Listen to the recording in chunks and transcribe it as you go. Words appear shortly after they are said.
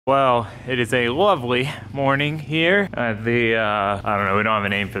Well, it is a lovely morning here at the, I don't know, we don't have a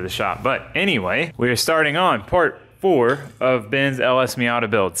name for the shop. But anyway, we are starting on part 4 of Ben's LS Miata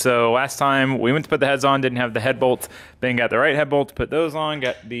build. So last time we went to put the heads on, didn't have the head bolts. Ben got the right head bolts, put those on,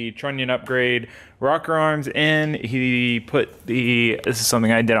 got the trunnion upgrade rocker arms in. He put this is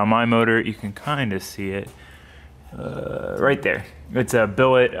something I did on my motor. You can kind of see it right there. It's a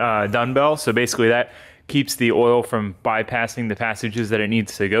billet dumbbell. So basically that keeps the oil from bypassing the passages that it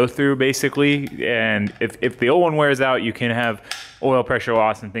needs to go through, basically. And if the old one wears out, you can have oil pressure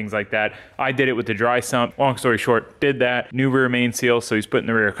loss and things like that. I did it with the dry sump. Long story short, did that. New rear main seal, so he's putting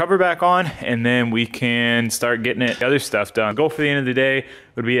the rear cover back on, and then we can start getting the other stuff done. Goal for the end of the day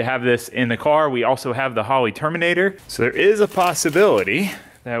would be to have this in the car. We also have the Holley Terminator, so there is a possibility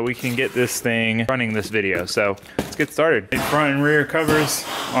that we can get this thing running this video. So let's get started. The front and rear covers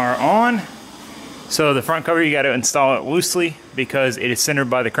are on. So the front cover, you got to install it loosely because it is centered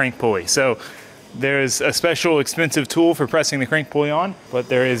by the crank pulley. So there's a special expensive tool for pressing the crank pulley on, but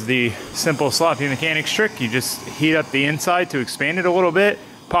there is the simple sloppy mechanics trick. You just heat up the inside to expand it a little bit,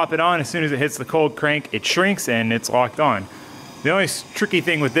 pop it on. As soon as it hits the cold crank, it shrinks and it's locked on. The only tricky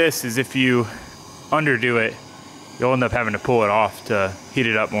thing with this is if you underdo it, you'll end up having to pull it off to heat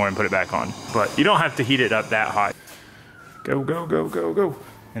it up more and put it back on. But you don't have to heat it up that hot. Go, go, go, go, go.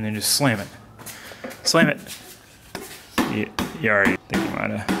 And then just slam it. Slam it. You already think you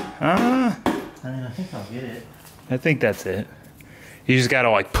might have. I mean, I think I'll get it. I think that's it. You just gotta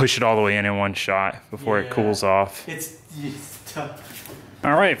like push it all the way in one shot before it cools off. It's tough.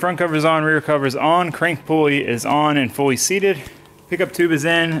 All right, front cover's on, rear cover's on, crank pulley is on and fully seated. Pickup tube is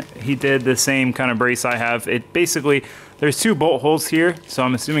in. He did the same kind of brace I have. It basically, there's 2 bolt holes here, so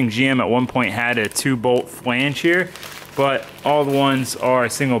I'm assuming GM at one point had a 2-bolt flange here. But all the ones are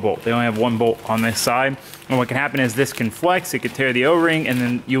single bolt. They only have 1 bolt on this side. And what can happen is this can flex, it could tear the O-ring, and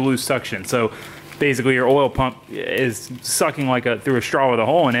then you lose suction. So basically your oil pump is sucking like through a straw with a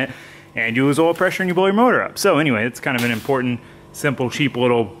hole in it, and you lose oil pressure and you blow your motor up. So anyway, it's kind of an important, simple, cheap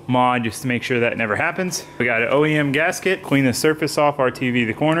little mod just to make sure that never happens. We got an OEM gasket, clean the surface off, RTV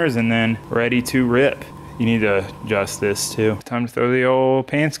the corners, and then ready to rip. You need to adjust this too. Time to throw the old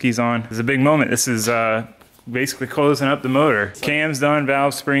Panskis on. This is a big moment. This is basically closing up the motor. Cam's done,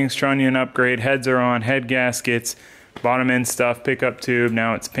 valve springs, trunnion upgrade, heads are on, head gaskets, bottom end stuff, pickup tube.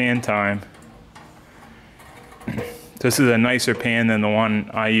 Now it's pan time. This is a nicer pan than the one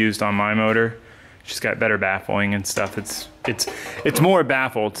I used on my motor. It's just got better baffling and stuff. It's more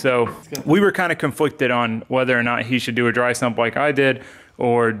baffled. So we were kind of conflicted on whether or not he should do a dry sump like I did,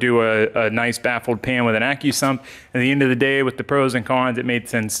 or do a nice baffled pan with an AccuSump. At the end of the day, with the pros and cons, it made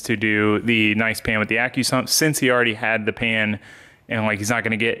sense to do the nice pan with the AccuSump since he already had the pan and like he's not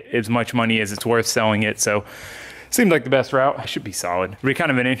gonna get as much money as it's worth selling it. So seemed like the best route. It should be solid. It'll be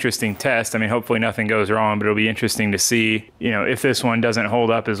kind of an interesting test. I mean, hopefully nothing goes wrong, but it'll be interesting to see, you know, if this one doesn't hold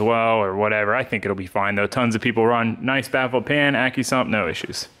up as well or whatever. I think it'll be fine though. Tons of people run nice baffled pan, AccuSump, no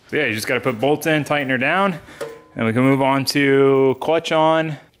issues. So yeah, you just gotta put bolts in, tighten her down. And we can move on to clutch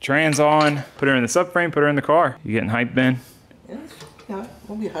on, trans on, put her in the subframe, put her in the car. You getting hyped, Ben? Yeah,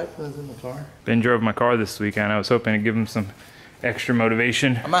 we'll be hyped when it's in the car. Ben drove my car this weekend. I was hoping to give him some extra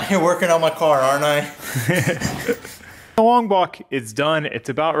motivation. I'm out here working on my car, aren't I? The long block is done. It's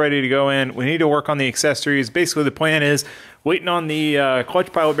about ready to go in. We need to work on the accessories. Basically, the plan is waiting on the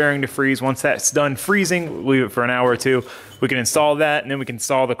clutch pilot bearing to freeze. Once that's done freezing, leave it for an hour or 2. We can install that, and then we can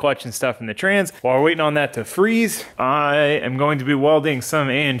install the clutch and stuff in the trans. While we're waiting on that to freeze, I am going to be welding some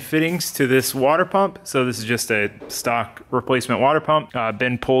AN fittings to this water pump. So this is just a stock replacement water pump.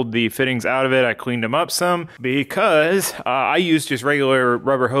 Ben pulled the fittings out of it. I cleaned them up some because I used just regular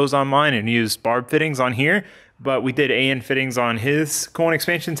rubber hose on mine and used barb fittings on here. But we did AN fittings on his coolant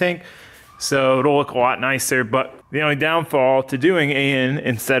expansion tank. So it'll look a lot nicer, but the only downfall to doing AN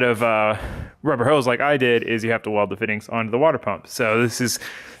instead of rubber hose like I did is you have to weld the fittings onto the water pump. So this is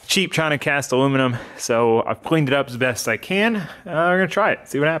cheap trying to cast aluminum. So I've cleaned it up as best I can. We're gonna try it,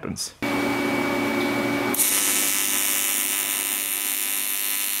 see what happens.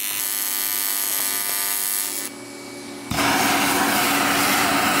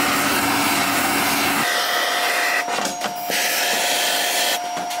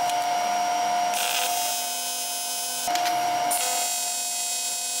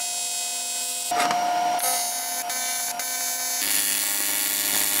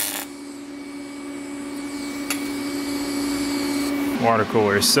 Water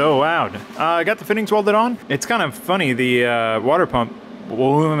cooler is so loud. I got the fittings welded on. It's kind of funny, the water pump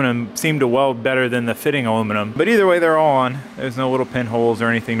aluminum seemed to weld better than the fitting aluminum, but either way they're all on. There's no little pinholes or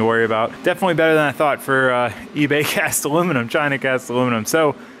anything to worry about. Definitely better than I thought for eBay cast aluminum, China cast aluminum.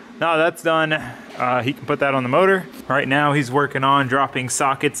 So now that's done, he can put that on the motor. Right now he's working on dropping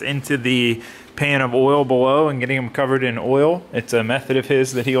sockets into the pan of oil below and getting them covered in oil. It's a method of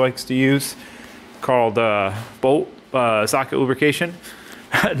his that he likes to use called bolt socket lubrication.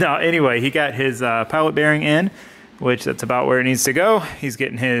 Now anyway, he got his pilot bearing in, which that's about where it needs to go. He's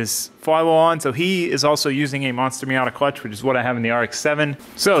getting his flywheel on. So he is also using a Monster Miata clutch, which is what I have in the RX-7.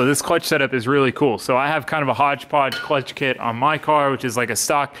 So this clutch setup is really cool. So I have kind of a hodgepodge clutch kit on my car, which is like a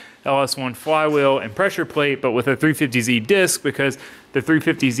stock LS1 flywheel and pressure plate, but with a 350Z disc, because the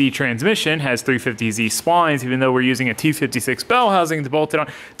 350Z transmission has 350Z splines, even though we're using a T56 bell housing to bolt it on.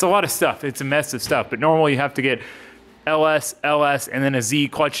 It's a lot of stuff. It's a mess of stuff, but normally you have to get LS, and then a Z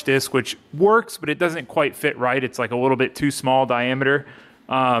clutch disc, which works, but it doesn't quite fit right. It's like a little bit too small diameter.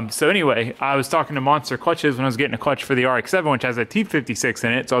 So anyway, I was talking to Monster Clutches when I was getting a clutch for the RX-7, which has a T56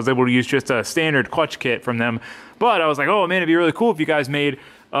 in it, so I was able to use just a standard clutch kit from them. But I was like, oh man, it'd be really cool if you guys made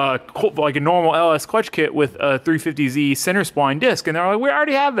like a normal LS clutch kit with a 350Z center spline disc. And they're like, we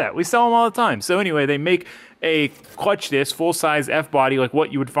already have that. We sell them all the time. So anyway, they make a clutch disc, full-size F-body, like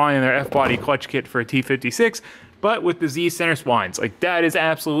what you would find in their F-body clutch kit for a T56, but with the Z center splines. Like that is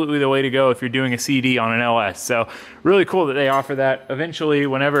absolutely the way to go if you're doing a CD on an LS. So really cool that they offer that. Eventually,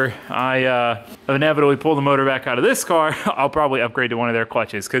 whenever I inevitably pull the motor back out of this car, I'll probably upgrade to one of their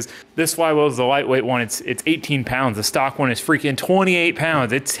clutches, because this flywheel is the lightweight one. It's 18 pounds. The stock one is freaking 28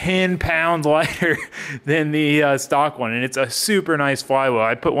 pounds. It's 10 pounds lighter than the stock one, and it's a super nice flywheel.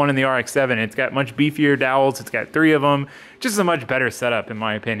 I put one in the RX-7. It's got much beefier dowels. It's got 3 of them. Just a much better setup, in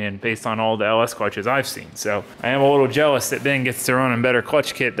my opinion, based on all the LS clutches I've seen. So I am a little jealous that Ben gets to run a better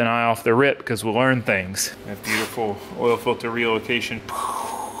clutch kit than I off the rip, because we'll learn things. That beautiful oil filter relocation.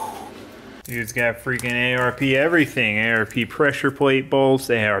 Dude's got freaking ARP everything. ARP pressure plate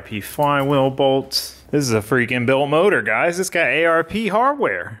bolts, ARP flywheel bolts. This is a freaking built motor, guys. It's got ARP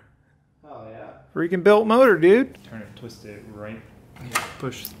hardware. Oh yeah. Freaking built motor, dude. Turn it, twist it right. Yeah.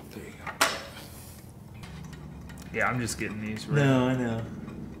 Push. There you go. Yeah, I'm just getting these right. No, I know.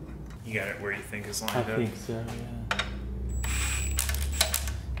 You got it where you think is lined I up. think so, yeah.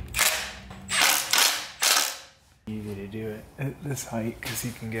 Easy to do it at this height because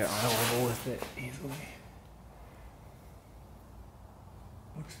you can get eye level with it easily.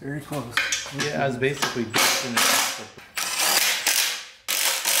 Looks very close. Yeah, I was basically just in it.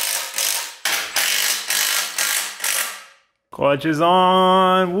 Clutch is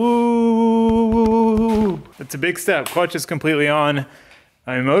on. Woo! That's a big step. Clutch is completely on.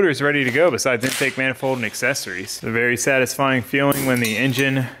 Motor is ready to go, besides intake manifold and accessories. It's a very satisfying feeling when the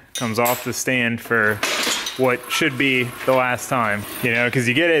engine comes off the stand for what should be the last time. You know, because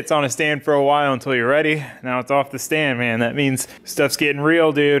you get it, it's on a stand for a while until you're ready. Now it's off the stand, man. That means stuff's getting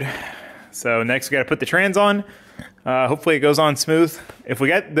real, dude. So next we gotta put the trans on. Hopefully it goes on smooth. If we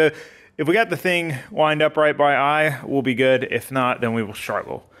got the thing lined up right by eye, we'll be good. If not, then we will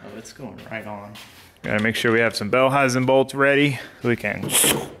struggle. Oh, it's going right on. Gotta make sure we have some bell housing bolts ready so we can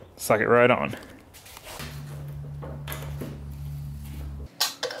suck it right on.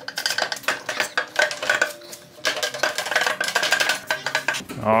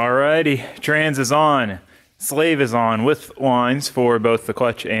 Alrighty, trans is on. Slave is on with lines for both the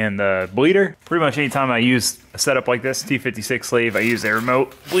clutch and the bleeder. Pretty much anytime I use a setup like this, T56 slave, I use a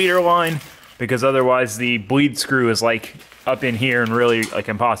remote bleeder line, because otherwise the bleed screw is like up in here and really like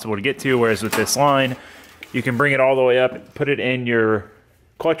impossible to get to, whereas with this line, you can bring it all the way up, put it in your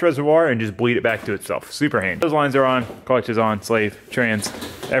clutch reservoir, and just bleed it back to itself. Super handy. Those lines are on, clutch is on, slave, trans,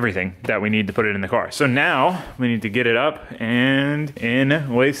 everything that we need to put it in the car. So now we need to get it up and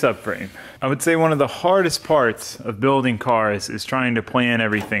in with subframe. I would say one of the hardest parts of building cars is trying to plan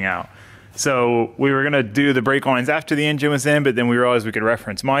everything out. So we were gonna do the brake lines after the engine was in, but then we realized we could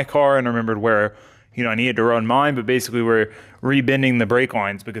reference my car and remembered where, you know, I needed to run mine, but basically we're rebending the brake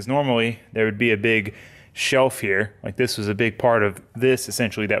lines, because normally there would be a big shelf here. Like this was a big part of this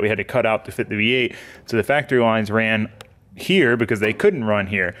essentially that we had to cut out to fit the V8. So the factory lines ran here because they couldn't run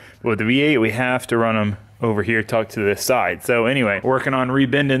here. But with the V8, we have to run them over here tucked to this side. So anyway, working on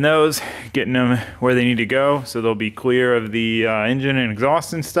rebending those, getting them where they need to go so they'll be clear of the engine and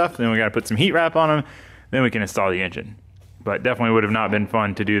exhaust and stuff. Then we got to put some heat wrap on them. Then we can install the engine. But definitely would have not been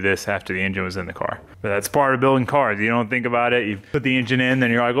fun to do this after the engine was in the car. But that's part of building cars. You don't think about it. You put the engine in,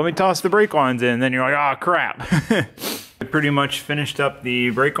 then you're like, let me toss the brake lines in. Then you're like, oh crap. Pretty much finished up the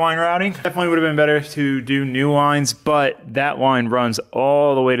brake line routing. Definitely would have been better to do new lines, but that line runs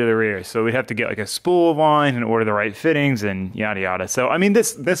all the way to the rear. So we'd have to get like a spool of line and order the right fittings and yada yada. So I mean,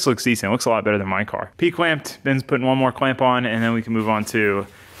 this looks decent. It looks a lot better than my car. P-clamped, Ben's putting one more clamp on, and then we can move on to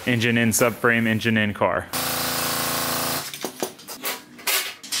engine in subframe, engine in car.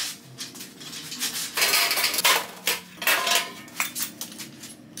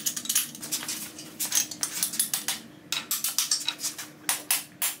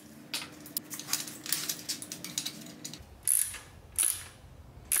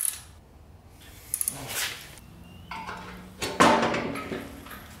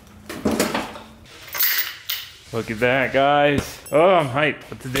 Look at that, guys. Oh, I'm hyped.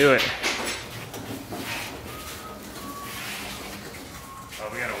 Let's do it. Oh,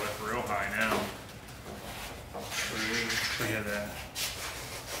 we gotta lift real high now. Look at that.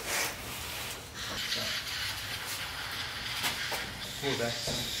 Pull back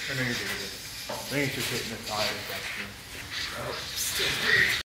some. I know you're doing it. I think it's just hitting the tires back here. Oh, still good.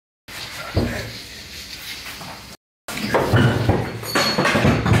 Okay.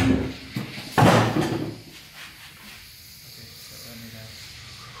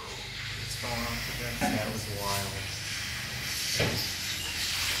 That was wild.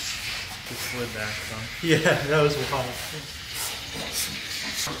 Just slid back some. Yeah, that was wild.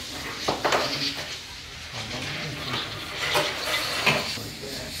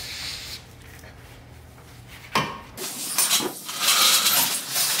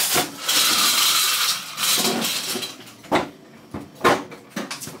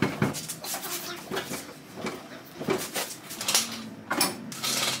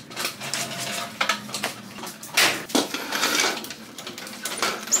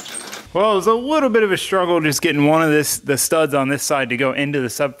 Well, it was a little bit of a struggle just getting one of the studs on this side to go into the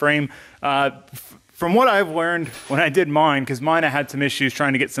subframe. From what I've learned when I did mine, because mine I had some issues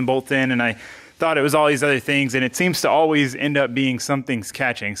trying to get some bolts in, and I thought it was all these other things, and it seems to always end up being something's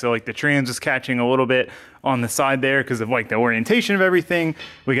catching. So like the trans was catching a little bit on the side there because of like the orientation of everything.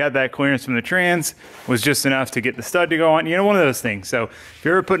 We got that clearance from the trans, was just enough to get the stud to go on. You know, one of those things. So if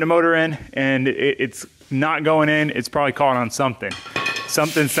you're ever putting a motor in and it's not going in, it's probably caught on something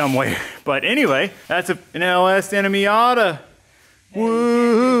somewhere. But anyway, that's an LS Miata.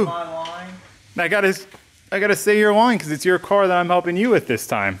 Woo! I gotta say your line because it's your car that I'm helping you with this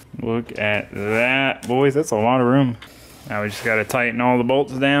time. Look at that, boys. That's a lot of room. Now we just gotta tighten all the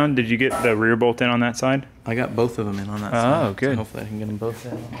bolts down. Did you get the rear bolt in on that side? I got both of them in on that side. Oh, good. So hopefully I can get them both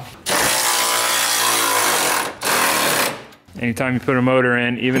in. Anytime you put a motor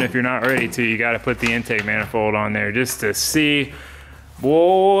in, even if you're not ready to, you gotta put the intake manifold on there just to see.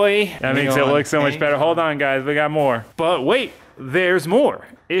 Boy, that makes it look so much better. Hold on, guys, we got more. But wait, there's more.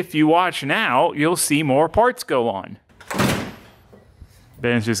 If you watch now, you'll see more parts go on.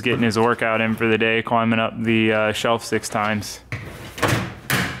 Ben's just getting his workout in for the day, climbing up the shelf 6 times.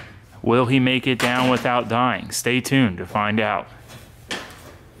 Will he make it down without dying? Stay tuned to find out.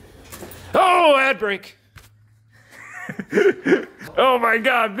 Oh, ad brake. Oh my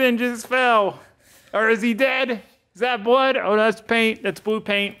God, Ben just fell. Or is he dead? Is that blood? Oh, that's paint. That's blue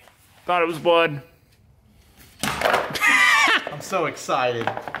paint. Thought it was blood. I'm so excited.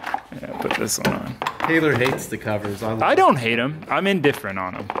 Yeah, put this one on. Taylor hates the covers. I don't hate them. I'm indifferent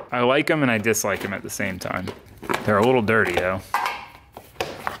on them. I like them and I dislike them at the same time. They're a little dirty though.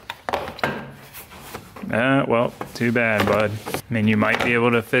 Well, too bad, bud. I mean, you might be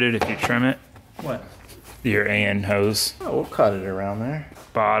able to fit it if you trim it. What? Your AN hose. Oh, we'll cut it around there.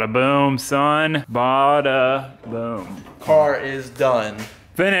 Bada boom, son. Bada boom. Car is done.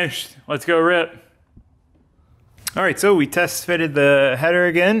 Finished. Let's go rip. All right, so we test fitted the header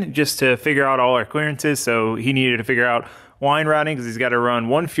again just to figure out all our clearances. So he needed to figure out line routing because he's got to run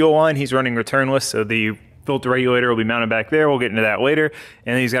one fuel line. He's running returnless, so the filter regulator will be mounted back there. We'll get into that later.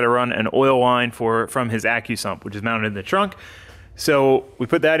 And then he's got to run an oil line from his AccuSump, which is mounted in the trunk. So we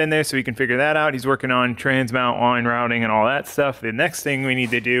put that in there so we can figure that out. He's working on transmount line routing and all that stuff. The next thing we need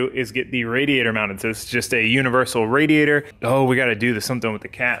to do is get the radiator mounted. So it's just a universal radiator. Oh, we got to do something with the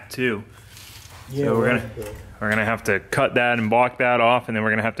cap too. Yeah, so we're gonna have to cut that and block that off, and then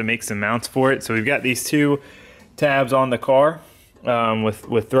we're gonna have to make some mounts for it. So we've got these 2 tabs on the car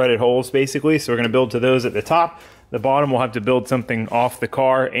with threaded holes basically. So we're gonna build to those at the top. The bottom we'll have to build something off the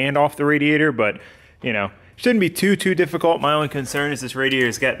car and off the radiator, but you know, shouldn't be too difficult. My only concern is this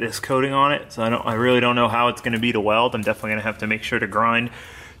radiator's got this coating on it, so I really don't know how it's gonna be to weld. I'm definitely gonna have to make sure to grind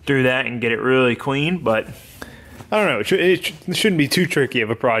through that and get it really clean, but I don't know, it shouldn't be too tricky of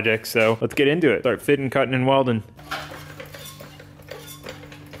a project, so let's get into it. Start fitting, cutting, and welding.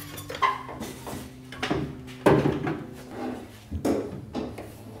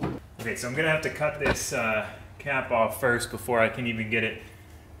 Okay, so I'm gonna have to cut this cap off first before I can even get it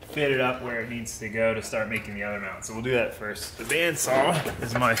fitted up where it needs to go to start making the other mount. So we'll do that first. The bandsaw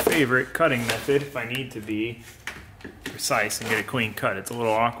is my favorite cutting method if I need to be precise and get a clean cut. It's a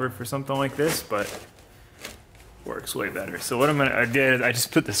little awkward for something like this, but works way better. So what I did is I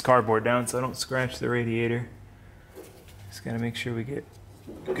just put this cardboard down so I don't scratch the radiator. Just gotta make sure we get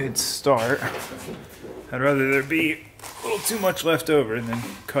a good start. I'd rather there be a little too much left over than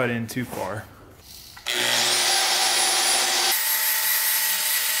cut in too far.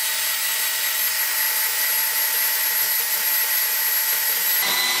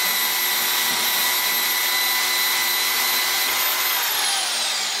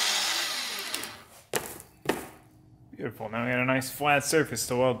 Now we got a nice flat surface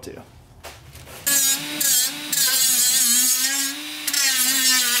to weld to.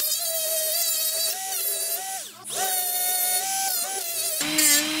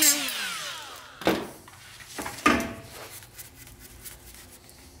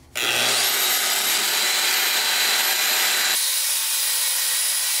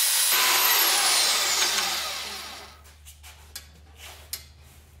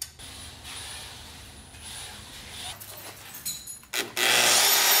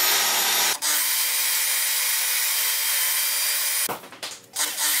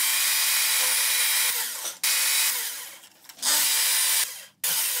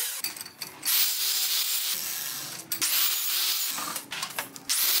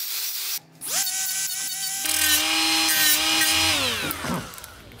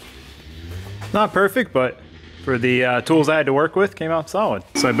 Not perfect, but for the tools I had to work with, came out solid.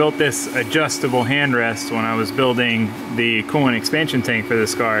 So I built this adjustable handrest when I was building the coolant expansion tank for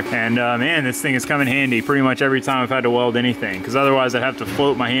this car. And man, this thing has come in handy pretty much every time I've had to weld anything, because otherwise I'd have to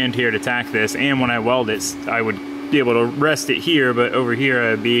float my hand here to tack this. And when I weld it, I would be able to rest it here, but over here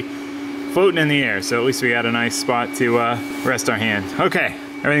I'd be floating in the air. So at least we got a nice spot to rest our hand. Okay,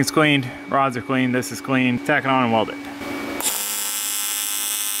 everything's cleaned, rods are clean, this is clean. Tack it on and weld it.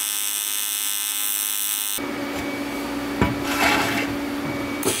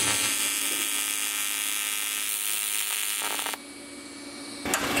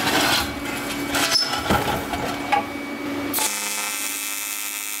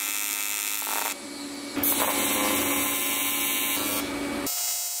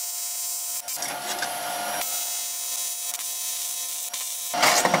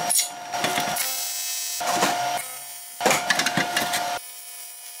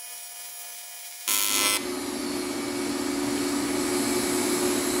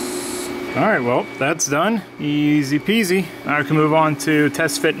 All right, well, that's done. Easy peasy. Now I can move on to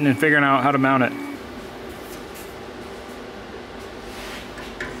test fitting and figuring out how to mount it.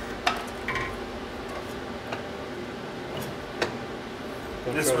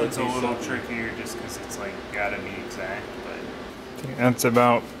 This one's a little trickier just because it's like gotta be exact, but I think that's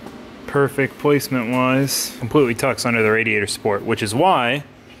about perfect placement wise. Completely tucks under the radiator support, which is why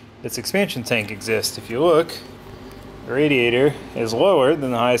this expansion tank exists. If you look, the radiator is lower than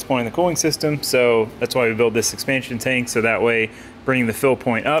the highest point in the cooling system, so that's why we build this expansion tank, so that way bringing the fill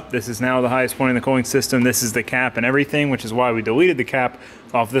point up. This is now the highest point in the cooling system. This is the cap and everything, which is why we deleted the cap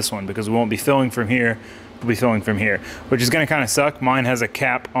off this one, because we won't be filling from here, we'll be filling from here, which is gonna kind of suck. Mine has a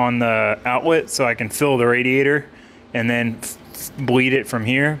cap on the outlet, so I can fill the radiator and then bleed it from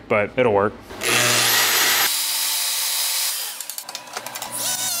here, but it'll work.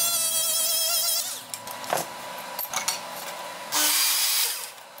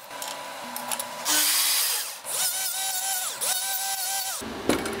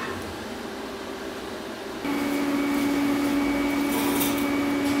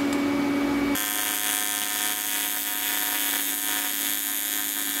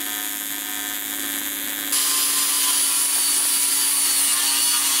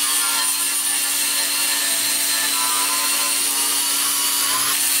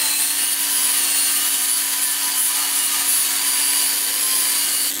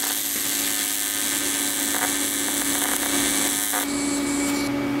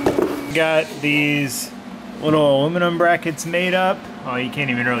 Got these little aluminum brackets made up. Oh, you can't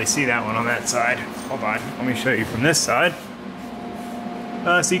even really see that one on that side. Hold on, let me show you from this side.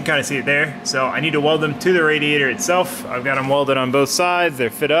 So you can kind of see it there. So I need to weld them to the radiator itself. I've got them welded on both sides. They're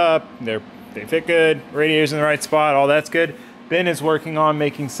fit up, they fit good. Radiator's in the right spot, all that's good. Ben is working on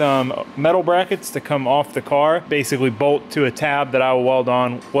making some metal brackets to come off the car, basically bolt to a tab that I will weld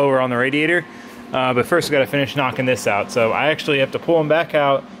on lower on the radiator. But first we gotta finish knocking this out. So I actually have to pull them back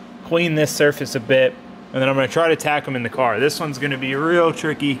out, clean this surface a bit, and then I'm gonna try to tack them in the car. This one's gonna be real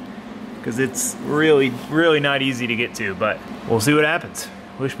tricky because it's really not easy to get to, but we'll see what happens.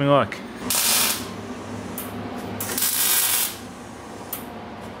 Wish me luck.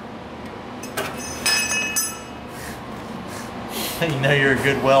 You know you're a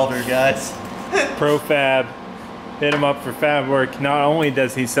good welder, guys. Pro Fab, hit him up for fab work. Not only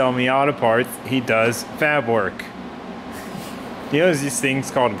does he sell me auto parts, he does fab work. You know these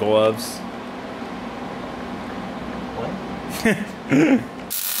things called gloves? What?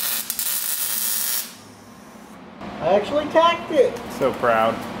 I actually tacked it. So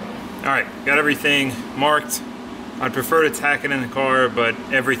proud. All right, got everything marked. I'd prefer to tack it in the car, but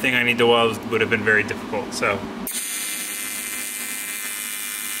everything I need to weld would have been very difficult, so.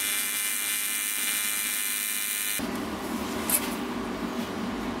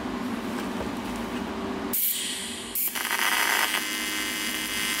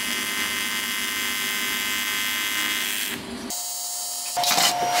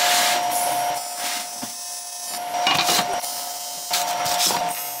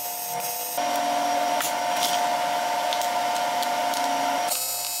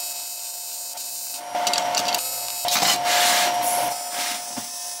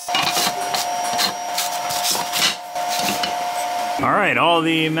 right, all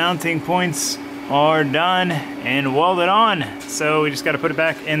the mounting points are done and welded on. So we just got to put it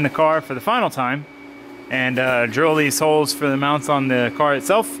back in the car for the final time and drill these holes for the mounts on the car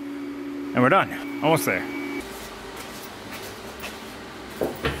itself, and we're done. Almost there.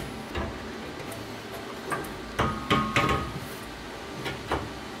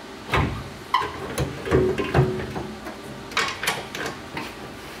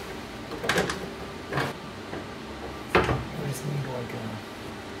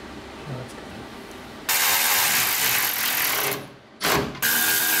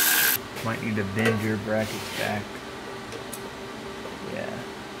 Might need to bend your brackets back. Yeah.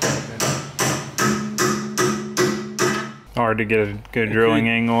 Hard to get a good drilling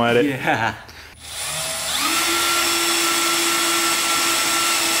angle at it. Yeah.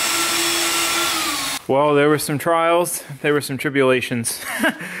 Well, there were some trials, there were some tribulations.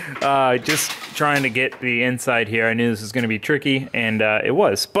 Just trying to get the inside here. I knew this was going to be tricky, and it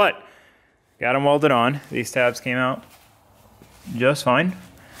was. But got them welded on. These tabs came out just fine.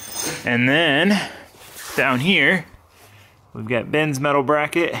 And then down here, we've got Ben's metal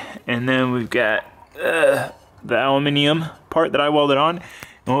bracket, and then we've got the aluminum part that I welded on.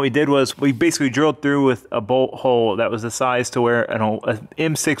 And what we did was we basically drilled through with a bolt hole that was the size to where an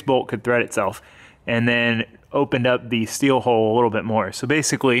M6 bolt could thread itself, and then opened up the steel hole a little bit more. So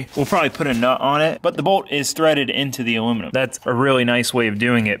basically, we'll probably put a nut on it, but the bolt is threaded into the aluminum. That's a really nice way of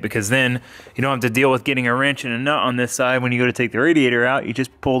doing it, because then you don't have to deal with getting a wrench and a nut on this side. When you go to take the radiator out, you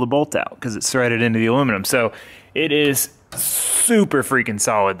just pull the bolt out because it's threaded into the aluminum. So it is super freaking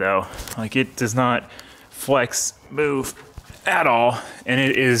solid though. Like, it does not flex, move at all, and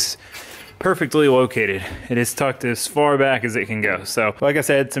it is perfectly located. It is tucked as far back as it can go. So like I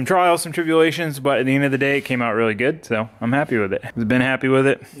said, some trials, some tribulations, but at the end of the day, it came out really good. So I'm happy with it. Has been happy with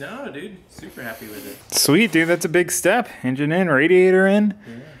it? No, dude, super happy with it. Sweet, dude, that's a big step. Engine in, radiator in.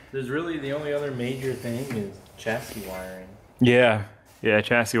 Yeah. There's really the only other major thing is chassis wiring. Yeah,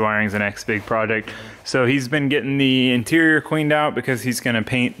 chassis wiring is the next big project. So he's been getting the interior cleaned out because he's gonna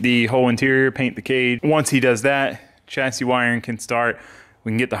paint the whole interior, paint the cage. Once he does that, chassis wiring can start. We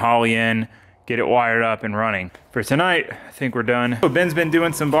can get the Holly in, get it wired up and running. For tonight, I think we're done. So Ben's been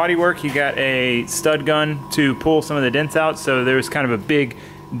doing some body work. He got a stud gun to pull some of the dents out. So there's kind of a big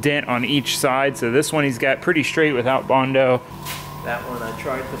dent on each side. So this one he's got pretty straight without Bondo. That one I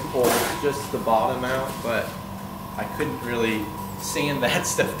tried to pull just the bottom out, but I couldn't really sand that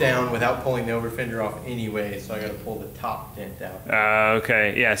stuff down without pulling the over fender off anyway, so I gotta pull the top dent out.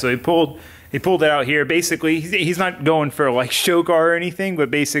 Okay, yeah, so he pulled it out here. Basically, he's not going for like show car or anything,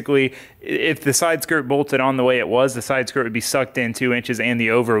 but basically, if the side skirt bolted on the way it was, the side skirt would be sucked in 2 inches and the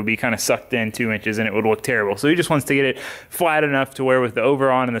over would be kind of sucked in 2 inches, and it would look terrible. So he just wants to get it flat enough to where with the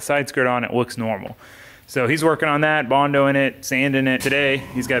over on and the side skirt on, it looks normal. So he's working on that, bondoing it, sanding it. Today,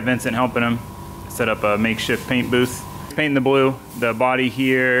 he's got Vincent helping him set up a makeshift paint booth. Painting the blue, the body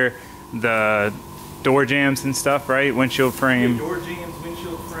here, the door jams and stuff, right? Windshield frame. Yeah, door jams,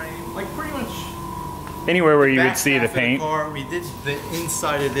 windshield frame, like pretty much anywhere where you would see the paint. The car, we did the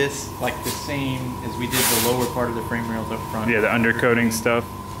inside of this like the same as we did the lower part of the frame rails up front. Yeah, the undercoating stuff.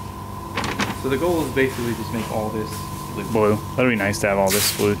 So the goal is basically just make all this blue. That'd be nice to have all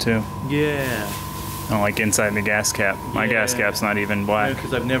this blue too. Yeah. I don't like inside the gas cap. My gas cap's not even black.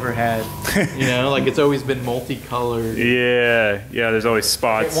 Because I've never had, you know, like it's always been multicolored. Yeah, there's always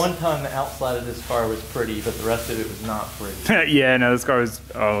spots. At one time, the outside of this car was pretty, but the rest of it was not pretty. Yeah, no, this car was,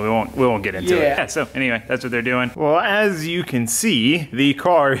 we won't get into it. Yeah, so anyway, that's what they're doing. Well, as you can see, the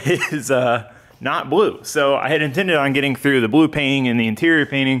car is not blue. So I had intended on getting through the blue painting and the interior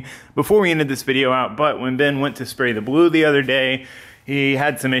painting before we ended this video out, but when Ben went to spray the blue the other day, he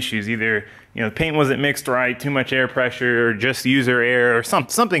had some issues. Either, you know, the paint wasn't mixed right, too much air pressure, or just user error, or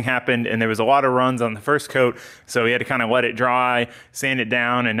something happened, and there was a lot of runs on the first coat, so he had to kind of let it dry, sand it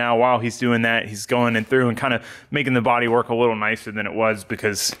down, and now while he's doing that, he's going in through and kind of making the body work a little nicer than it was,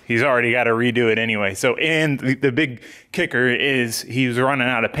 because he's already got to redo it anyway. So, and the big kicker is he was running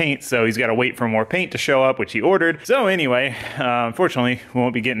out of paint, so he's got to wait for more paint to show up, which he ordered. So anyway, unfortunately, we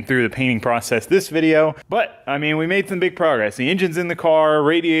won't be getting through the painting process this video, but I mean, we made some big progress. The engine's in the car,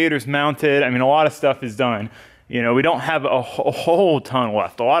 radiator's mounted. I mean, a lot of stuff is done. You know, we don't have a whole ton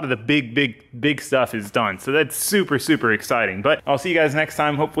left. A lot of the big stuff is done. So that's super, super exciting. But I'll see you guys next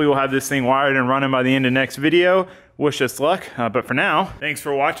time. Hopefully we'll have this thing wired and running by the end of next video. Wish us luck. But for now, thanks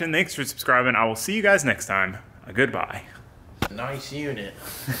for watching. Thanks for subscribing. I will see you guys next time. Goodbye. Nice unit.